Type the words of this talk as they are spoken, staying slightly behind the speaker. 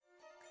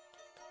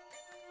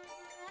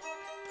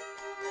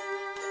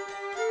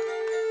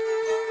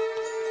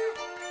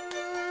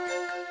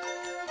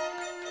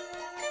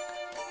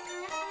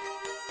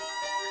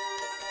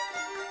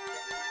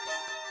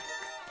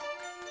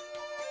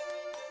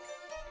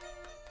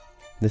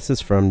This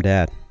is From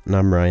Dad, and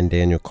I'm Ryan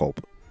Daniel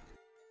Culp.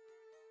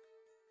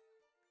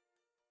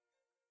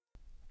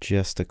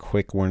 Just a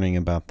quick warning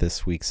about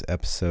this week's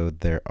episode.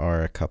 There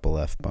are a couple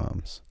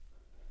F-bombs.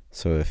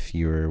 So if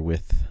you're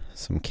with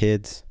some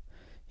kids,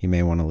 you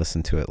may want to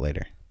listen to it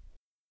later.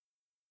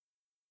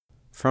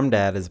 From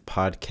Dad is a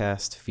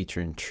podcast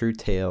featuring true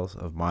tales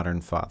of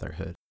modern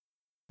fatherhood.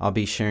 I'll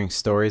be sharing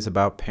stories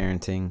about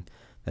parenting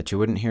that you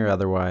wouldn't hear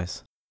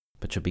otherwise,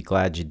 but you'll be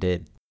glad you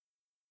did.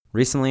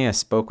 Recently, I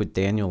spoke with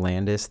Daniel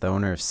Landis, the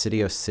owner of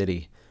City O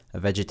City, a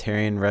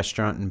vegetarian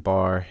restaurant and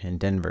bar in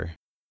Denver,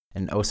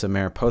 and Osa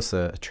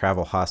Mariposa, a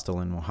travel hostel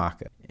in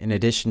Oaxaca. In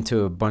addition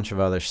to a bunch of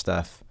other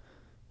stuff,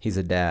 he's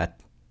a dad.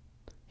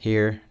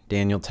 Here,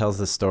 Daniel tells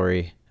the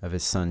story of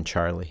his son,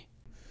 Charlie.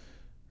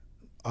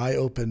 I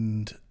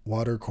opened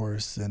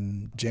Watercourse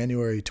in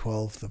January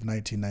 12th of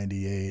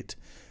 1998,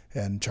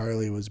 and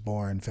Charlie was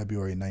born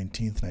February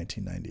 19th,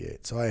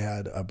 1998. So I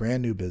had a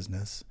brand new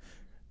business.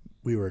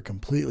 We were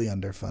completely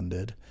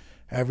underfunded.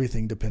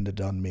 Everything depended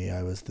on me.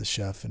 I was the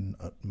chef and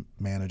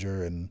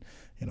manager, and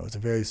it was a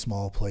very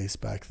small place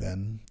back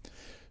then.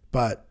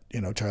 But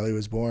Charlie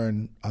was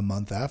born a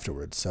month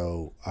afterwards,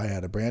 so I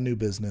had a brand new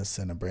business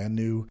and a brand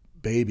new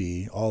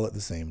baby all at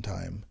the same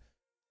time.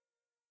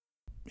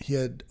 He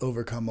had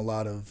overcome a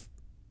lot of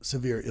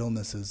severe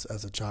illnesses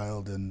as a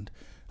child, and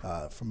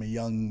from a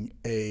young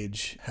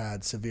age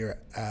had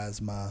severe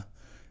asthma,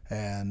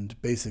 and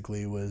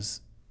basically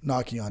was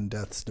knocking on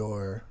death's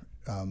door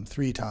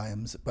 3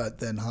 times, but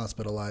then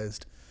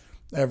hospitalized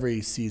every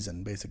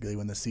season. Basically,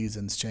 when the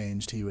seasons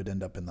changed, he would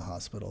end up in the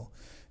hospital.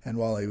 And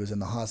while he was in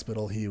the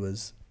hospital, he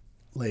was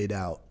laid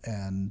out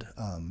and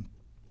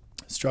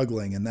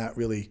struggling, and that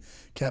really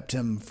kept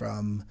him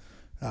from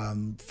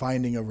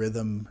finding a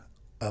rhythm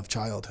of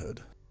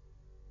childhood.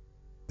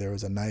 There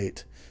was a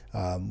night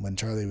when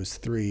Charlie was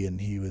 3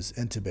 and he was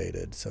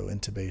intubated. So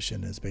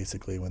intubation is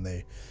basically when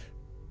they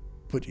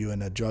put you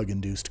in a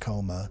drug-induced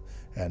coma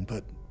and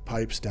put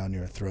pipes down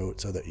your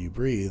throat so that you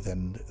breathe.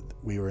 And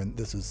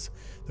this is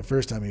the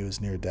first time he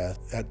was near death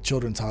at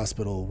Children's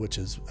Hospital, which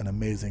is an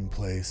amazing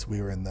place. We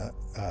were in the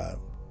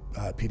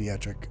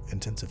pediatric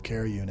intensive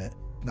care unit.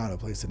 Not a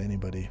place that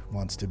anybody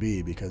wants to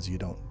be, because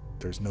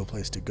there's no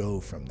place to go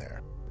from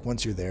there.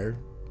 Once you're there,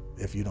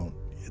 if you don't,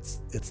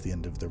 it's the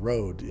end of the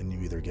road, and you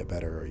either get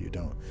better or you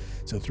don't.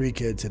 So 3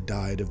 kids had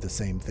died of the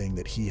same thing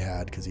that he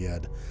had, because he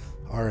had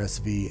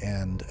RSV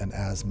and an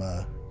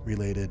asthma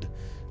related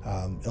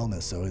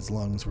illness. So his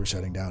lungs were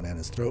shutting down and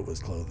his throat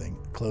was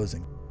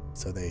closing.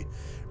 So they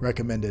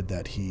recommended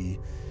that he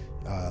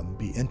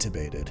be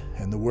intubated,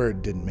 and the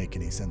word didn't make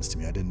any sense to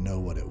me. I didn't know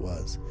what it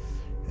was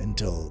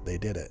until they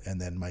did it,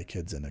 and then my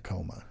kid's in a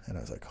coma, and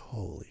I was like,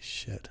 holy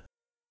shit.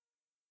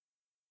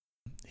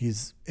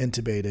 He's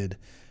intubated,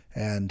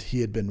 and he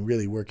had been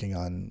really working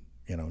on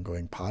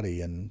going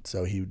potty, and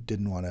so he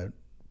didn't want to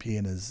pee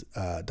in his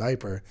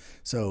diaper.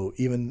 So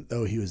even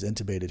though he was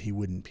intubated, he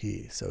wouldn't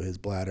pee. So his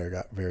bladder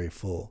got very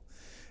full,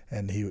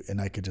 and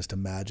I could just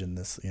imagine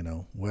this,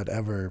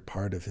 whatever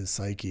part of his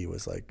psyche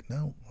was like,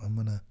 no, I'm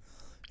gonna,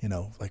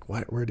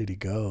 where did he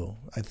go?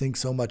 I think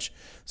so much.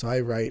 So I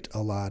write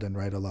a lot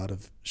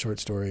of short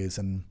stories,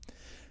 and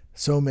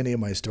so many of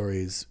my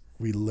stories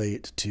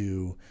relate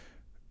to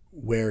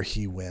where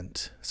he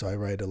went. So I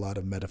write a lot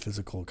of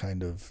metaphysical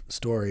kind of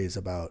stories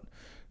about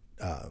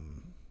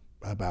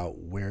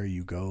where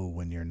you go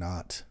when you're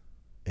not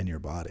in your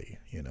body,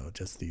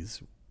 just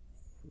these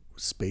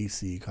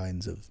spacey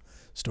kinds of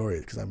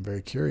stories, because I'm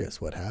very curious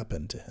what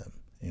happened to him,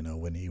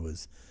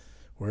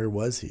 where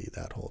was he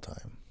that whole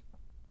time?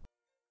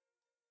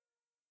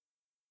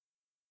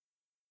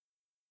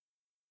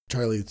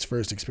 Charlie's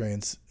first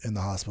experience in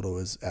the hospital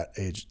was at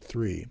age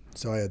 3.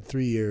 So I had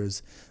 3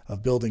 years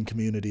of building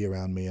community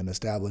around me and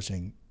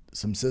establishing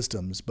some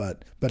systems,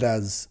 but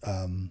as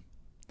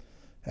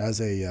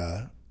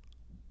a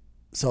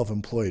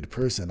self-employed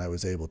person, I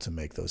was able to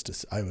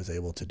I was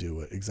able to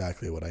do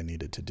exactly what I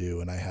needed to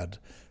do, and I had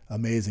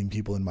amazing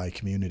people in my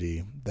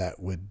community that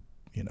would,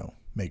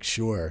 make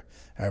sure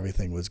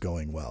everything was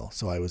going well.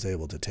 So I was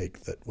able to take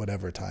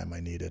whatever time I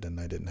needed, and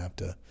I didn't have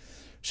to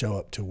show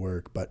up to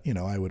work. But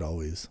I would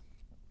always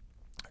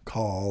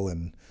call,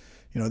 and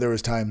there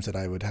was times that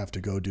I would have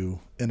to go do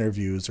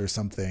interviews or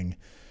something,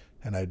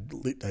 and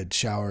I'd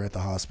shower at the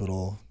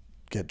hospital,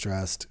 get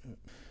dressed,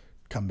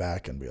 come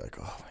back, and be like,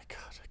 oh my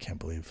God, I can't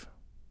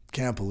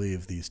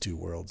believe these 2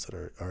 worlds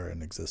that are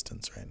in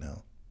existence right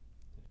now.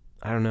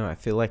 I don't know. I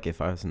feel like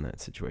if I was in that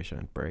situation,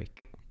 I'd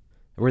break.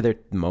 Were there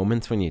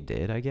moments when you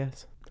did, I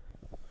guess?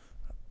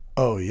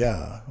 Oh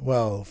yeah.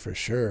 Well, for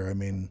sure. I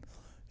mean,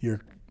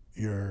 you're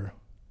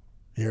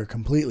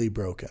completely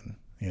broken.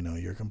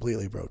 You're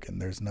completely broken.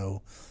 There's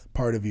no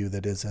part of you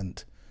that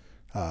isn't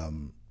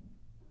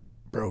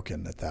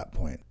broken at that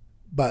point.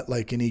 But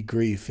like any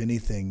grief,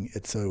 anything,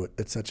 it's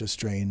such a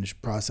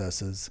strange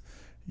process. As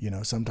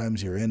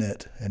sometimes you're in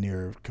it and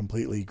you're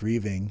completely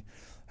grieving,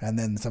 and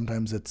then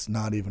sometimes it's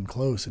not even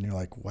close, and you're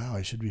like, wow,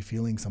 I should be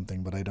feeling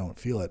something, but I don't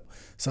feel it.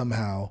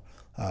 Somehow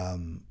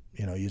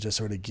you just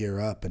sort of gear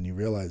up and you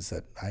realize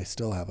that I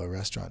still have a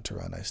restaurant to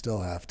run. I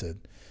still have to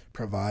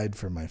provide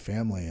for my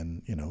family.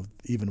 And,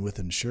 even with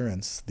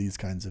insurance, these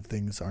kinds of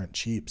things aren't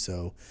cheap.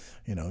 So,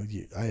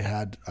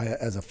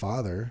 as a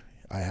father,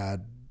 I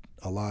had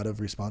a lot of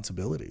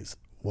responsibilities.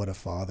 What a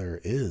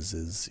father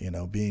is,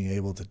 being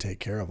able to take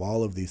care of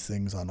all of these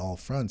things on all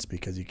fronts,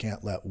 because you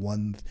can't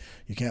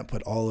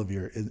put all of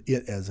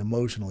it as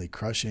emotionally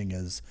crushing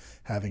as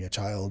having a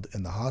child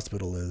in the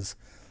hospital is.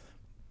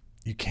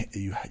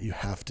 You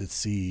have to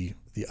see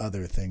the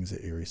other things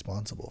that you're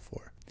responsible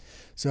for.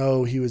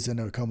 So he was in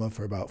a coma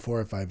for about 4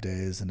 or 5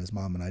 days, and his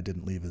mom and I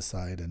didn't leave his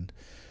side, and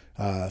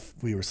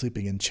we were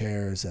sleeping in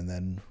chairs. And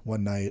then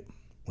one night,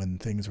 when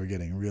things were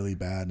getting really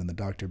bad and the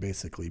doctor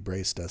basically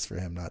braced us for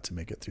him not to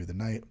make it through the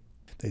night,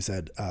 they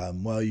said,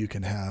 well, you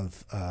can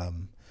have,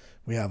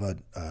 we have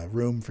a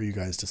room for you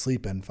guys to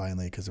sleep in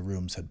finally, because the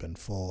rooms had been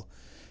full.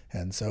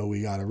 And so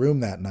we got a room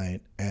that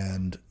night,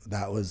 and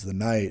that was the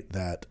night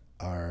that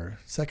our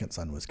second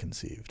son was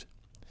conceived.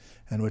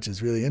 And which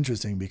is really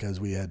interesting, because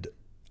we had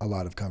a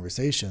lot of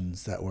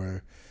conversations that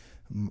were,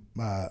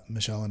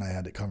 Michelle and I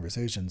had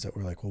conversations that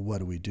were like, well, what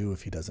do we do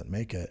if he doesn't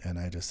make it? And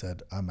I just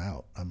said, I'm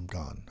out. I'm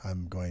gone.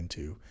 I'm going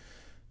to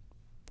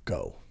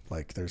go.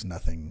 Like, there's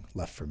nothing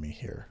left for me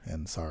here.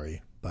 And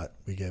sorry, but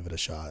we gave it a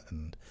shot.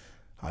 And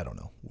I don't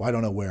know. I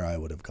don't know where I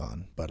would have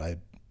gone, but I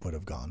would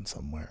have gone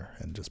somewhere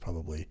and just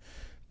probably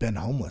been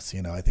homeless.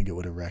 I think it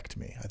would have wrecked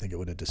me. I think it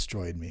would have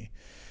destroyed me.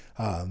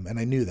 And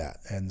I knew that.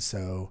 And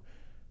so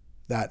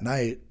that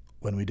night,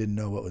 when we didn't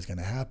know what was going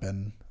to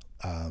happen,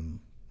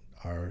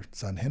 our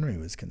son Henry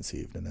was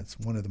conceived. And it's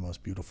one of the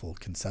most beautiful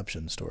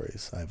conception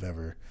stories I've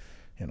ever,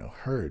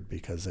 heard,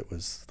 because it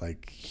was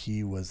like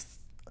he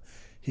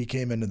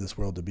came into this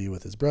world to be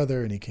with his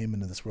brother, and he came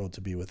into this world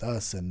to be with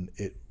us. And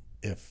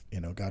if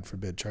God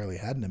forbid, Charlie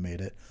hadn't have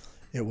made it,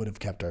 it would have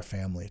kept our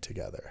family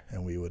together,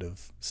 and we would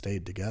have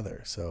stayed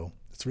together. So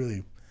it's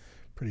really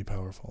pretty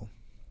powerful.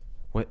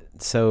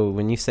 So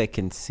when you say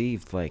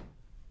conceived, like,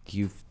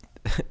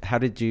 how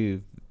did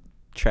you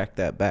track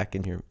that back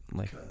in your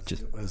life?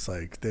 Just it was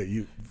like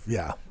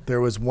that. There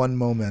was one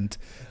moment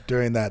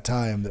during that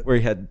time where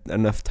you had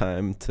enough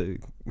time to.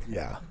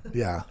 Yeah,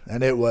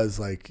 and it was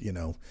like,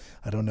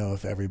 I don't know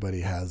if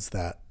everybody has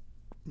that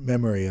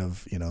memory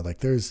of, like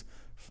there's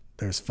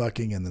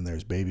fucking, and then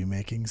there's baby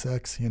making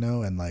sex,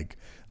 and like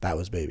that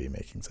was baby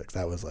making sex.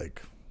 That was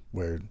like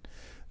where,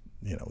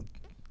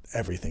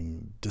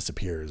 everything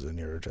disappears and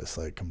you're just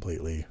like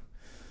completely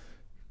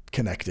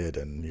connected,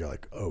 and you're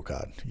like, oh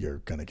God, you're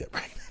gonna get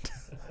pregnant.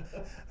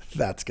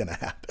 That's gonna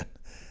happen.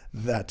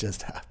 That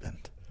just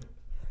happened.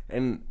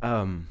 And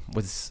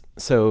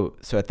so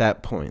at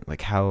that point,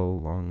 like, how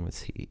long was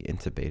he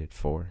intubated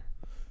for?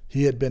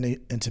 He had been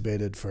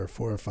intubated for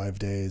 4 or 5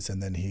 days,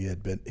 and then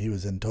he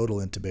was in total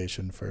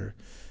intubation for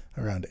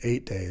around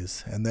 8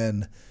 days. And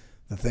then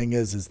the thing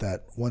is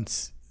that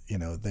once,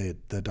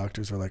 the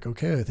doctors were like,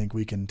 okay, I think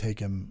we can take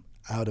him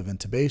out of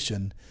intubation.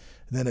 And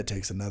then it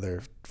takes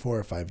another 4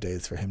 or 5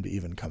 days for him to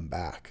even come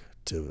back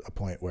to a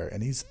point where,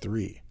 and he's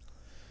 3.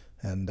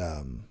 And,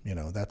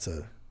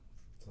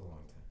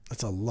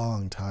 that's a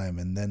long time.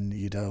 And then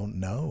you don't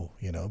know,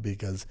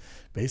 because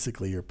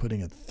basically you're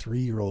putting a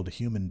 3-year-old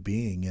human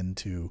being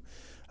into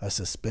a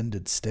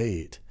suspended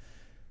state.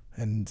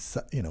 And,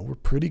 we're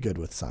pretty good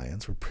with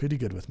science. We're pretty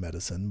good with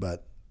medicine,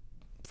 but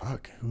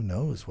fuck, who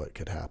knows what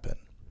could happen?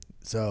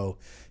 So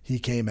he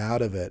came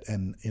out of it,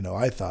 and,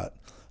 I thought,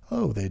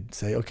 oh, they'd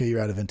say, okay, you're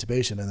out of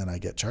intubation, and then I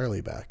get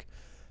Charlie back.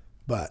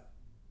 But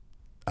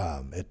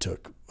it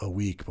took a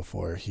week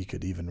before he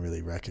could even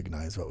really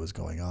recognize what was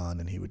going on,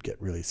 and he would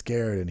get really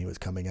scared, and he was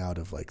coming out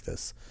of like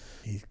this.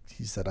 He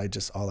said,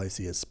 all I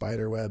see is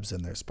spider webs,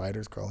 and there's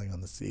spiders crawling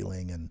on the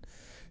ceiling, and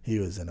he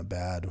was in a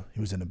bad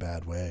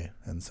way.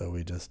 And so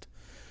it's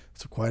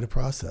quite a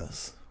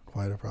process.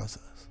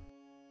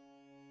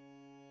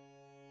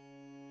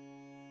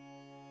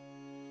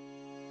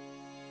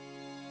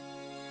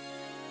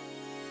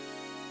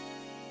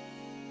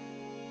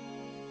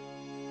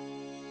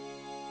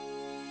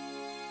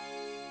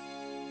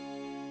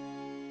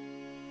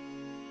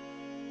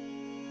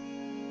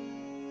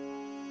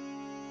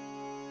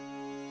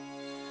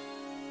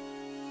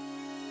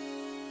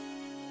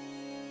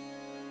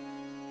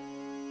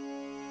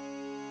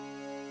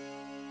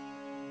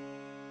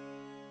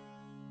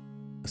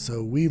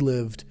 So we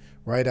lived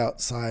right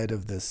outside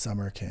of this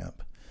summer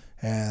camp,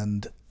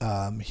 and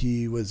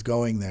he was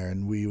going there,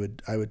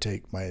 and I would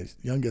take my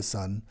youngest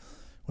son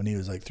when he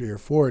was like 3 or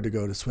 4 to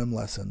go to swim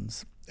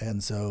lessons.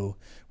 And so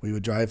we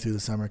would drive through the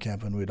summer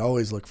camp, and we'd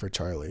always look for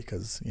Charlie,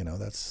 because,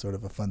 that's sort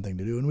of a fun thing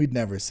to do. And we'd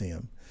never see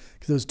him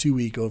because it was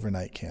 2-week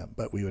overnight camp,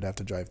 but we would have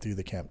to drive through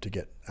the camp to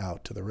get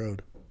out to the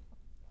road.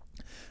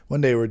 One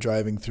day we're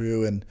driving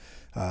through, and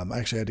I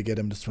actually had to get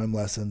him to swim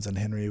lessons, and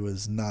Henry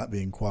was not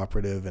being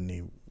cooperative, and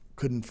he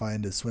couldn't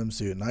find his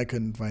swimsuit, and I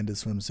couldn't find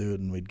his swimsuit.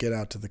 And we'd get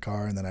out to the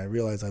car, and then I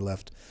realized I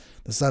left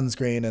the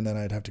sunscreen, and then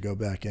I'd have to go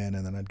back in,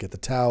 and then I'd get the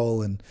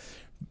towel, and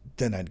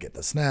then I'd get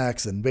the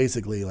snacks. And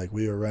basically, like,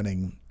 we were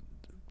running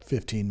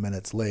 15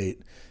 minutes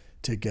late,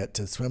 to get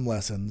to swim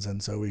lessons.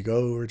 And so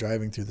we're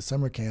driving through the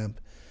summer camp.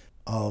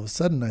 All of a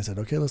sudden I said,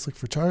 okay, let's look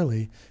for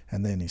Charlie.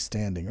 And then he's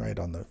standing right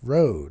on the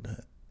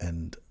road.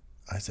 And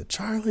I said,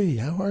 Charlie,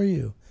 how are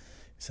you?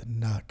 He said,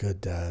 not good,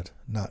 Dad,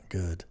 not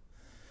good.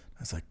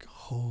 I was like,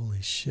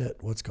 holy shit,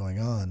 what's going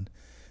on?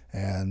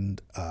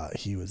 And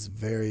he was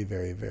very,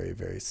 very, very,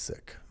 very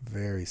sick,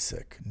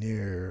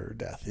 near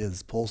death.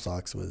 His pulse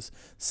ox was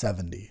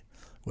 70,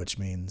 which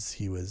means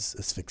he was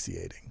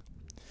asphyxiating.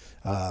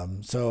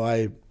 So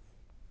I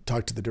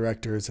talked to the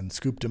directors and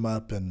scooped him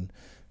up and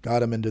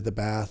got him into the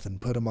bath and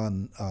put him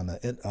on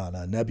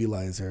a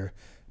nebulizer,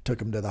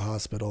 took him to the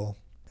hospital,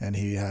 and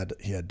he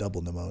had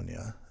double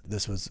pneumonia.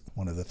 This was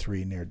one of the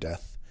 3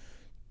 near-death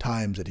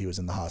times that he was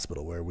in the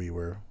hospital, where we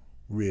were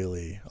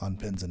really on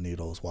pins and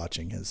needles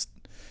watching his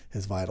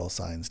vital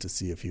signs to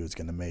see if he was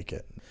going to make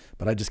it.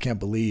 But I just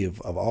can't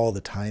believe of all the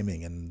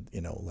timing, and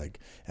like,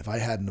 if I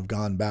hadn't have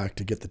gone back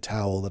to get the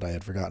towel that I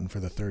had forgotten for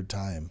the 3rd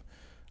time,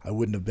 I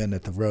wouldn't have been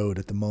at the road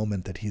at the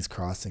moment that he's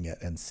crossing it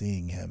and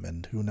seeing him,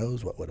 and who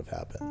knows what would have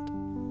happened.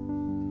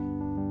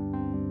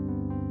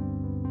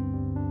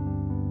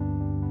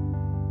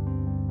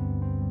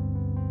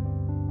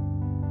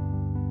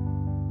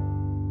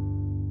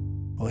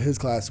 Well, his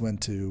class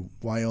went to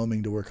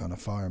Wyoming to work on a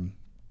farm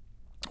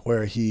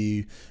where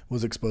he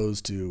was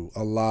exposed to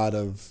a lot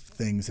of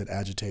things that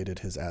agitated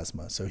his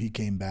asthma. So he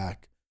came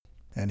back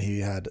and he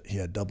had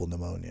double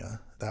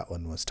pneumonia. That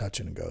one was touch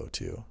and go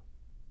too.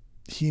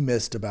 He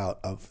missed about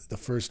of the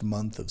first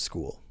month of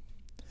school.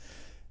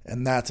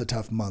 And that's a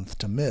tough month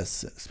to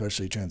miss,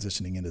 especially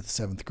transitioning into the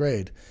 7th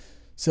grade.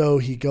 So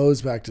he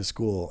goes back to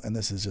school, and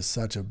this is just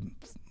such a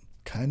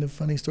kind of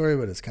funny story,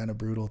 but it's kind of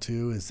brutal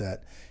too, is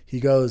that he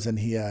goes and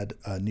he had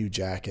a new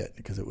jacket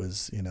because it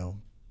was,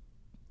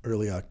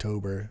 early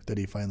October that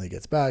he finally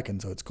gets back, and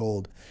so it's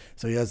cold.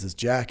 So he has this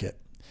jacket,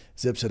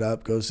 zips it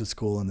up, goes to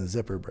school, and the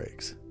zipper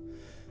breaks.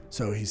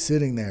 So he's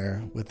sitting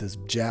there with this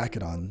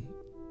jacket on,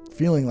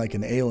 feeling like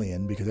an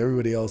alien because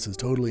everybody else is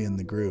totally in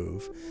the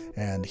groove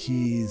and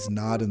he's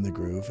not in the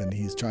groove, and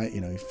he's trying,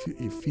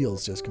 he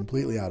feels just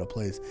completely out of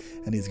place,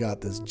 and he's got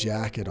this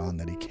jacket on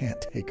that he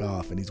can't take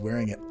off, and he's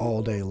wearing it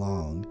all day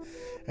long.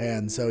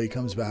 And so he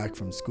comes back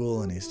from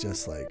school and he's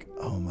just like,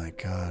 oh my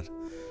God,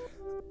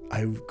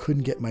 I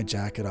couldn't get my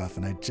jacket off,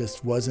 and I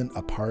just wasn't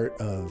a part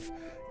of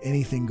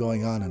anything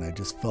going on, and I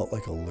just felt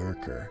like a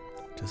lurker,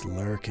 just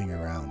lurking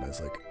around. I was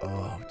like,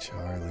 oh,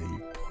 Charlie,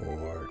 you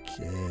poor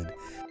kid.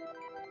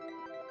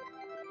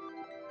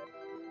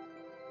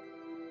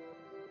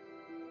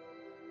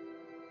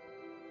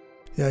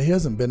 Yeah, he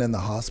hasn't been in the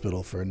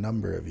hospital for a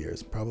number of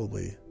years,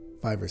 probably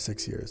 5 or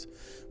 6 years.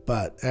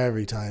 But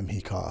every time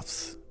he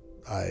coughs,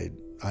 I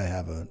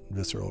have a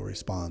visceral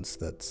response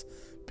that's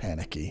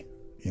panicky.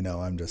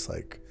 I'm just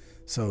like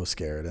so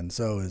scared. And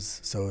so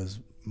is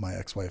my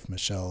ex-wife,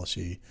 Michelle.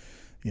 She,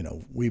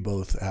 we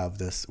both have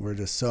this, we're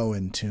just so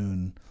in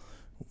tune.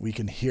 We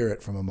can hear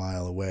it from a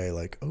mile away,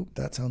 like, oh,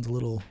 that sounds a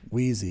little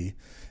wheezy.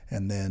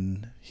 And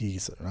then he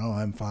said, oh,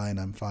 I'm fine.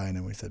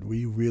 And we said,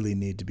 we really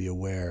need to be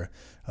aware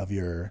of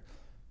your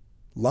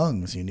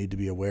lungs. You need to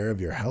be aware of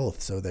your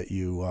health so that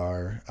you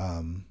are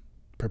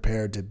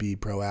prepared to be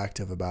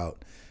proactive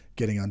about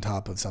getting on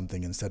top of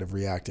something instead of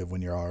reactive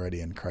when you're already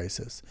in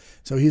crisis.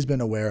 So he's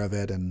been aware of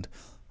it, and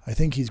I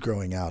think he's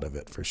growing out of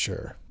it for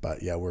sure.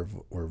 But yeah, we're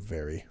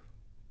very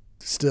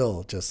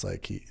still just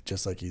like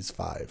he's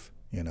 5.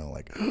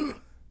 Like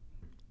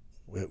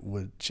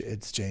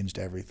it's changed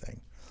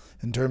everything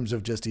in terms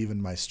of just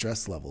even my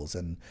stress levels,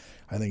 and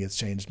I think it's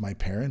changed my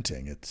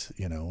parenting. It's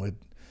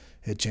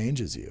it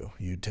changes you.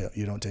 You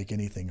don't take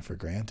anything for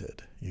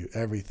granted.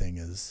 Everything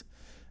is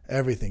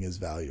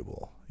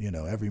valuable.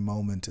 Every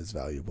moment is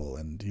valuable,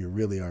 and you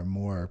really are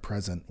more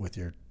present with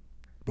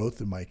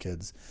both of my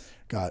kids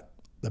got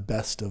the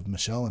best of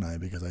Michelle and I,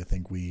 because I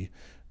think we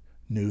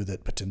knew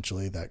that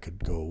potentially that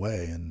could go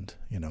away. And,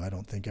 I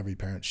don't think every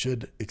parent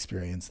should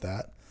experience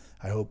that.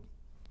 I hope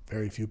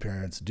very few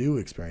parents do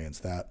experience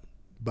that,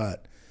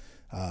 but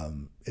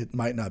it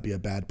might not be a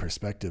bad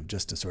perspective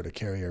just to sort of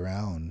carry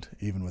around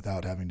even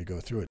without having to go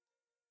through it.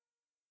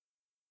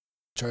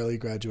 Charlie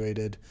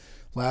graduated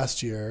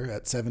last year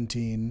at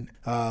 17.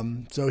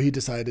 So he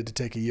decided to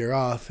take a year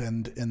off,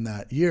 and in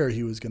that year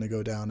he was going to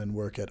go down and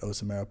work at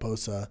Osa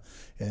Mariposa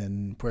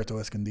in Puerto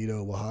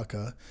Escondido,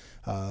 Oaxaca,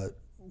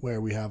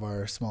 where we have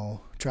our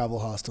small travel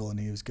hostel, and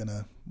he was going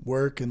to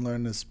work and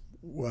learn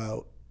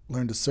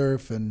to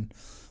surf and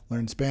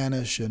learn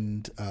Spanish.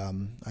 And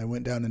I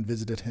went down and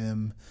visited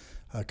him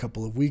a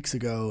couple of weeks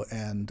ago,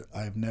 and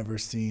I've never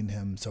seen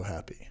him so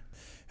happy.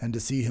 And to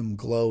see him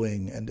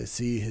glowing, and to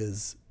see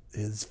his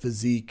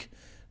physique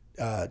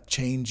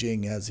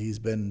changing as he's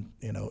been,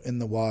 in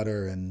the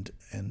water and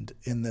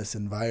in this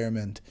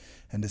environment,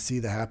 and to see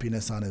the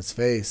happiness on his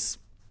face.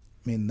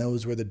 I mean,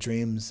 those were the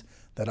dreams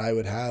that I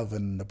would have,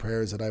 and the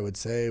prayers that I would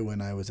say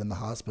when I was in the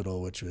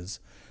hospital, which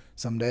was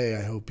someday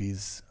I hope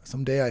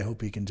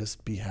he can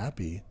just be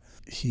happy.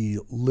 He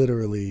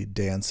literally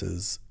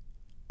dances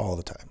all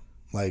the time.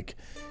 Like,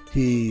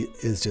 he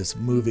is just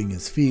moving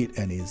his feet,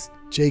 and he's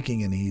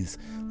shaking, and he's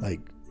like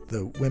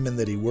the women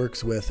that he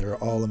works with are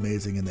all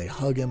amazing, and they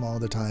hug him all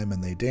the time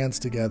and they dance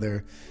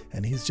together,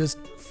 and he's just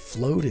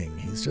floating.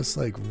 He's just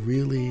like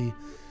really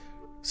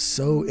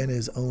so in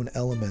his own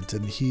element.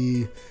 And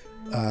he,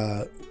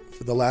 for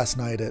the last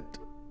night at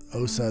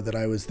OSA that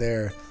I was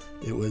there,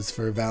 it was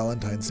for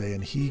Valentine's Day,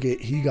 and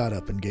he got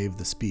up and gave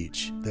the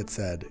speech that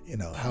said,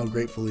 how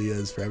grateful he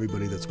is for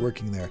everybody that's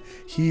working there.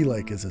 He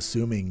like is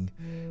assuming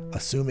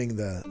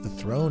the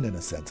throne in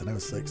a sense, and I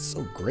was like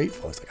so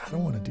grateful. I was like, I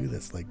don't want to do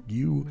this. Like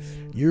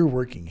you're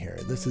working here.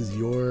 This is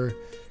your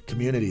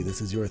community.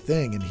 This is your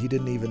thing. And he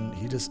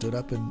just stood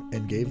up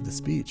and gave the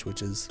speech,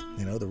 which is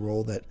the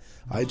role that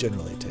I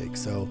generally take.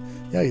 So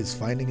yeah, he's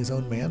finding his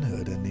own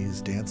manhood and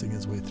he's dancing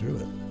his way through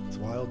it. It's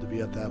wild to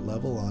be at that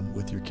level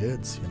with your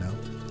kids,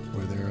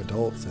 where they're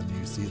adults and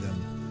you see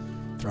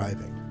them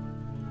thriving.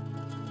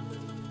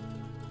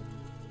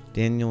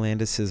 Daniel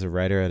Landis is a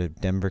writer out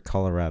of Denver,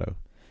 Colorado.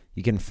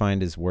 You can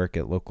find his work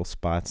at local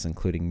spots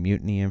including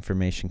Mutiny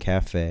Information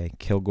Cafe,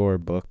 Kilgore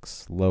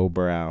Books,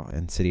 Lowbrow,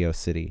 and City O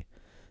City.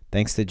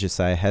 Thanks to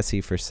Josiah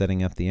Hesse for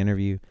setting up the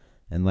interview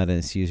and letting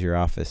us use your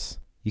office.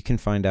 You can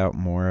find out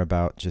more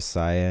about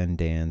Josiah and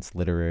Dan's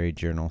literary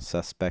journal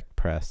Suspect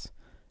Press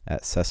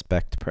at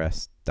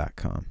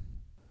suspectpress.com.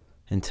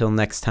 Until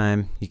next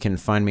time, you can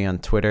find me on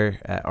Twitter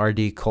at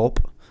rdculp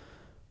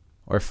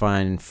or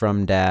find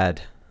From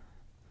Dad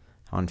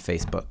on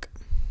Facebook.